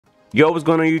Yo, what's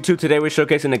going on YouTube? Today we're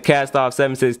showcasing the KASTOV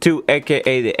 762,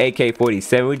 aka the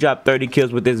AK-47. We dropped 30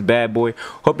 kills with this bad boy.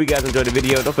 Hope you guys enjoyed the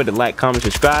video. Don't forget to like, comment,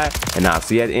 subscribe, and I'll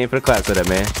see you at the end for the class of that,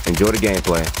 man. Enjoy the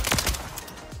gameplay.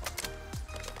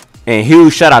 And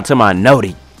huge shout out to my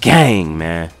Noti gang,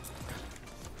 man.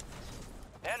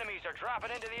 Enemies are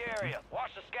dropping into the area.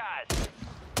 Watch the skies.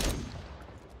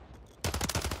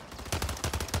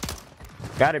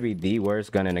 Gotta be the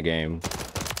worst gun in the game.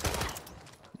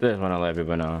 Just wanna let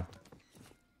people know.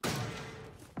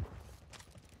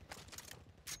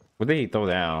 What did he throw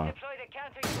down?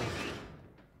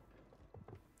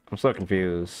 I'm so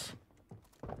confused.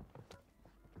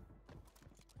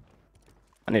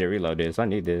 I need to reload this. I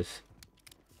need this.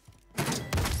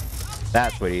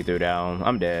 That's what he threw down.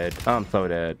 I'm dead. I'm so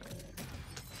dead.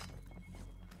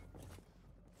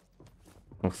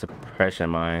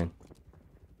 Suppression mine.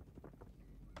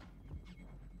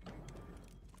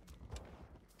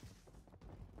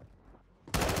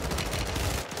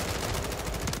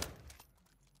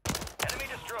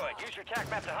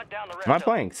 Am I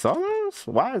playing solos?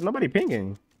 Why is nobody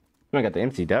pinging? I got the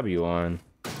MCW on.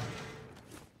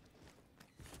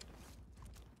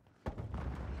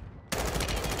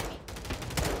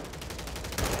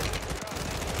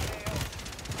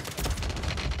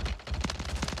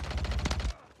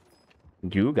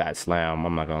 You got slammed,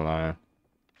 I'm not gonna lie.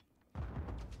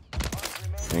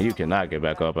 And you cannot get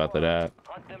back up after that.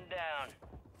 Hunt them down.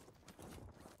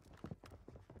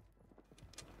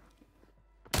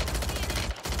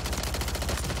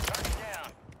 Target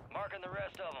down. Marking the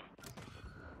rest of them.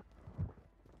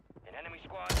 An enemy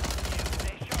squad.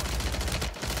 Stay sharp.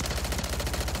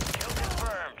 Kill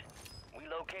confirmed. We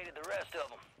located the rest of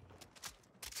them.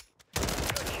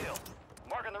 Good kill.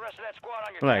 Marking the rest of that squad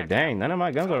on your Like, dang, none of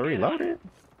my guns are reloaded.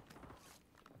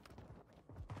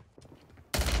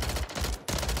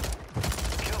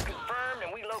 Kill confirmed,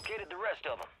 and we located the rest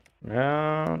of them.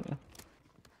 Yeah,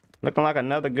 looking like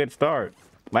another good start.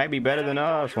 Might be better than the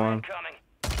last one.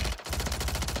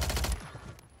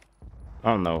 I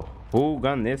don't know who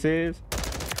gun this is,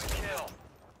 Kill.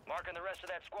 Marking the rest of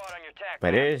that squad on your tack.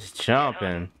 but it's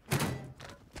jumping.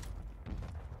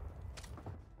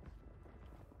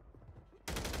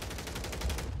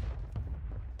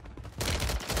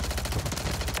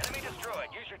 Enemy destroyed.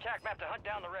 Use your tack map to hunt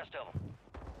down the rest of them.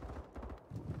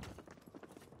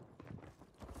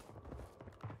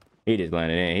 He just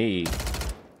landed in.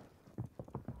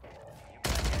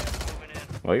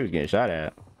 Well, he was getting shot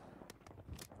at.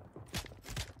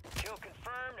 Kill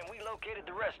confirmed, and we located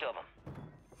the rest of them.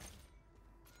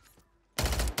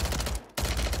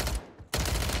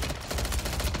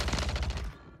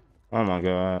 Oh my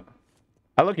god.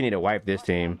 I look, you need to wipe this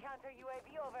team.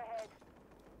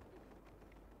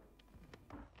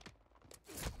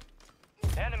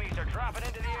 Enemies are dropping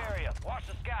into the area. Watch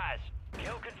the skies.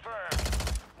 Kill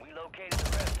confirmed. We located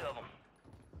the rest of them.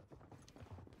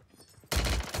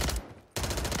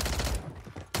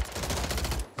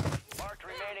 Marked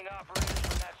remaining operators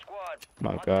from that squad. My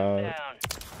Hunt them god. down.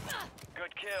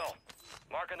 Good kill.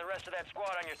 Marking the rest of that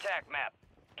squad on your tack map.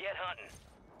 Get hunting.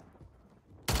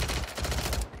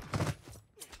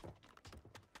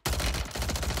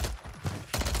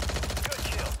 Good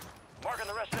kill. Marking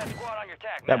the rest of that squad on your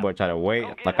tack map. That boy tried to wait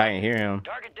like I didn't hear him.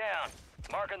 Target down.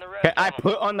 Marking the rest I of them.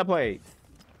 put on the plate.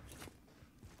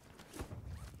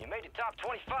 You made the top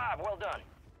 25. Well done.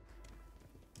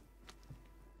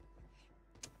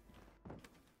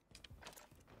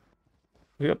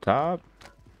 He up top.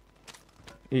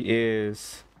 He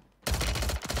is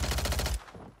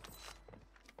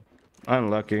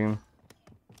unlucky. You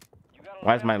got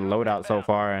Why is my loadout so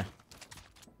far? Enemy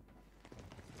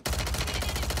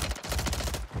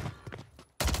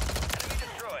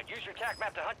destroyed. Use your tack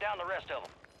map to hunt down the rest of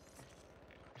them.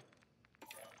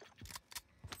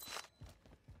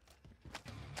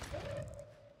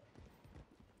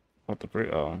 What the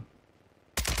freak? Oh.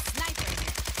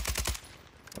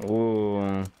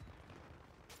 Ooh.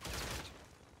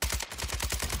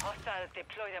 Hostiles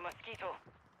deploy the mosquito.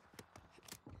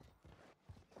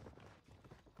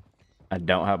 I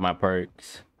don't have my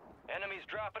perks. Enemies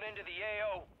dropping into the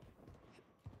AO.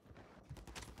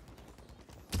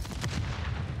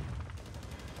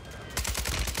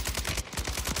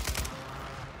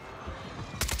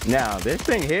 Now this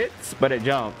thing hits, but it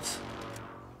jumps.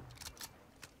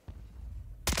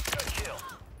 Good kill.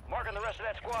 Marking the rest of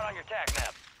that squad on your tack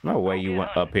map. No way you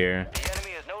went up here. The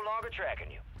enemy is no longer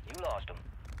tracking you. You lost them.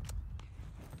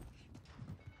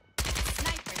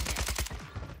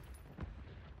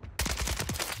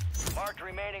 Marked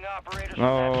remaining operators from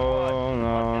that squad. Oh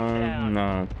Hunt them down.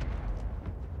 no.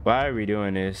 Why are we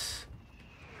doing this?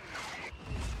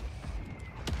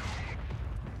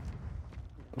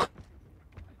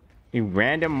 He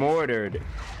random mortared.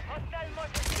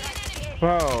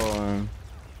 Bro.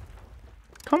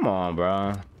 Come on,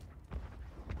 bro.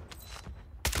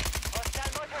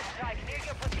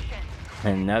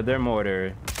 Another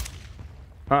mortar.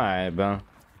 Alright, bro.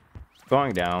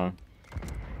 Going down.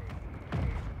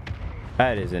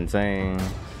 That is insane.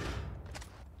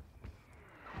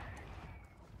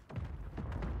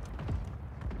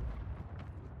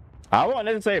 I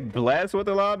wouldn't say blessed with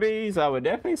the lobbies. I would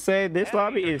definitely say this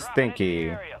lobby is stinky.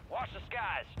 Watch the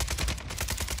skies.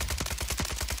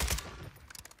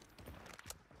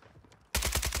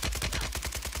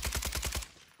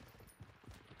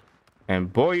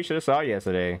 And boy, you should have saw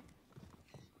yesterday.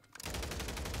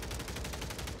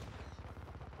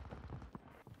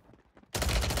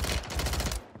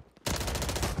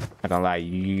 I don't lie,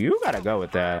 you gotta go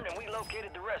with that. And we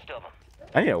located the rest of them.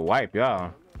 I need to wipe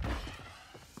y'all.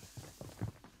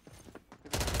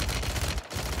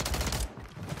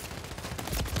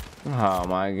 Oh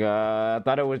my god, I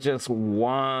thought it was just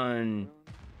one.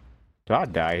 Do I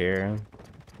die here?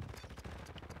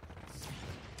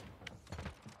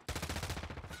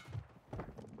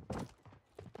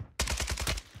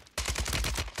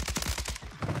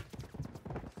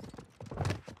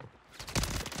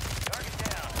 Target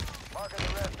down. Marking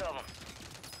the rest of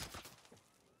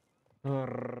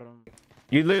them.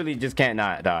 You literally just can't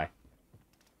not die.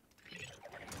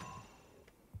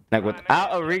 Like without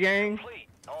a regain. Complete.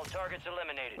 All targets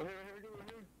eliminated.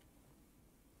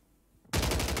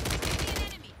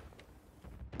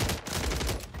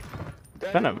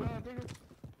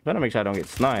 Trying to make sure I don't get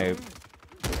sniped.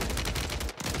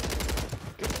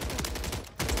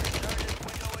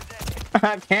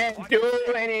 I can't do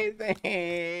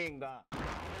anything.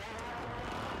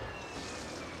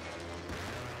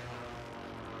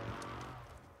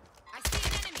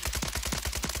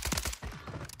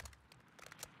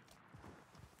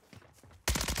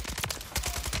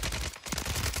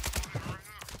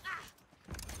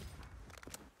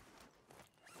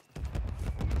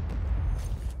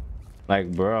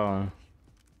 Like, bro.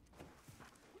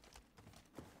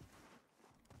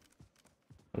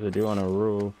 What's it do on the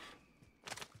roof?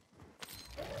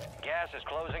 Gas is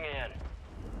closing in.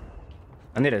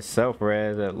 I need a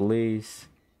self-res at least.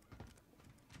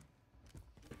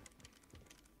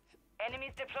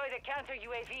 Enemies deploy the counter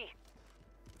UAV.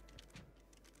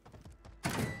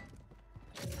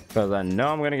 Because I know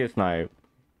I'm going to get sniped.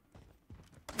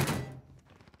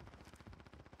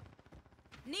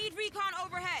 Need recon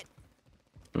overhead.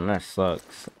 And that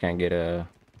sucks. Can't get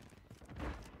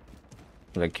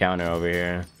the counter over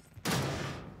here.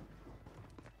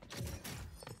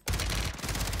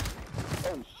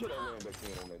 Oh shit, I ran back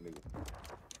in on that nigga.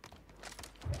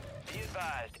 Be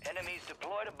advised, enemies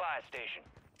deployed a buy station.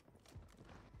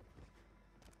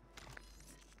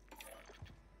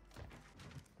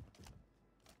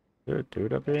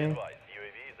 Dude up here.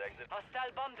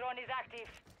 Hostile bomb drone is active.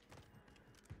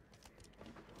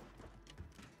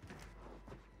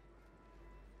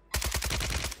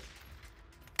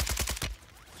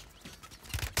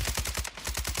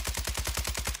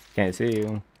 Can't see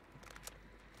you.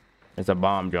 It's a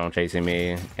bomb drone chasing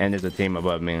me, and there's a team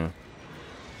above me.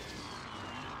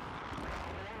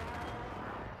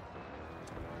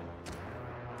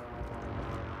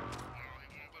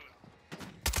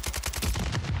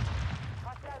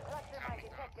 Hostile cluster mine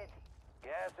detected.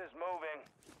 Gas is moving.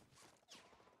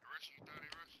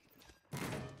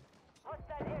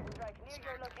 Hostile airstrike near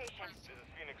your location. This is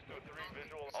Phoenix 2-3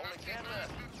 visual. Only 10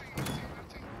 left.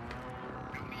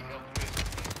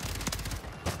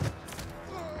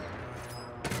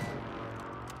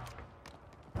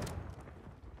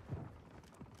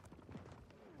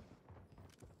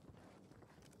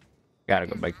 Gotta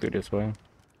go back through this way.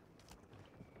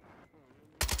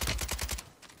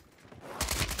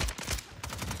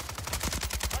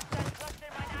 Hostile cluster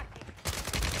mine active.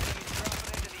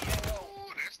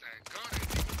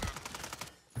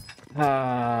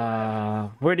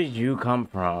 Where did you come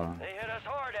from? They hit us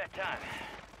hard that time.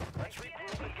 Let's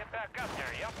regroup and get back up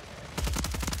there, yep.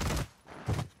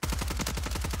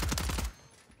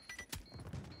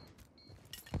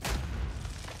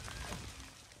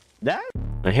 That?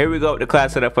 And here we go with the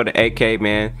class setup for the AK,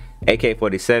 man.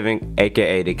 AK-47,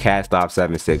 aka the KASTOV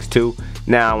 762.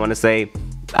 Now I want to say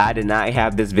I did not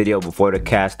have this video before the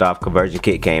KASTOV conversion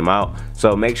kit came out,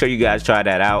 so make sure you guys try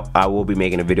that out. I will be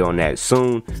making a video on that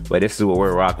soon, but this is what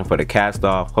we're rocking for the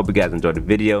KASTOV. Hope you guys enjoyed the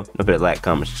video. Don't forget to like,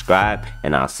 comment, subscribe,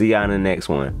 and I'll see y'all in the next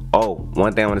one. Oh,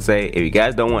 one thing I want to say, if you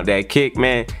guys don't want that kick,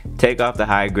 man, take off the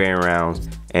high grain rounds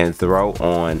and throw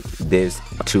on this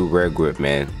 2 rare grip,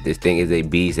 man. This thing is a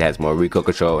beast. It has more recoil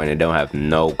control and it don't have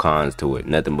no cons to it.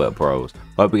 Nothing but pros.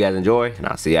 Hope you guys enjoy, and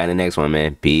I'll see you in the next one,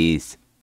 man. Peace.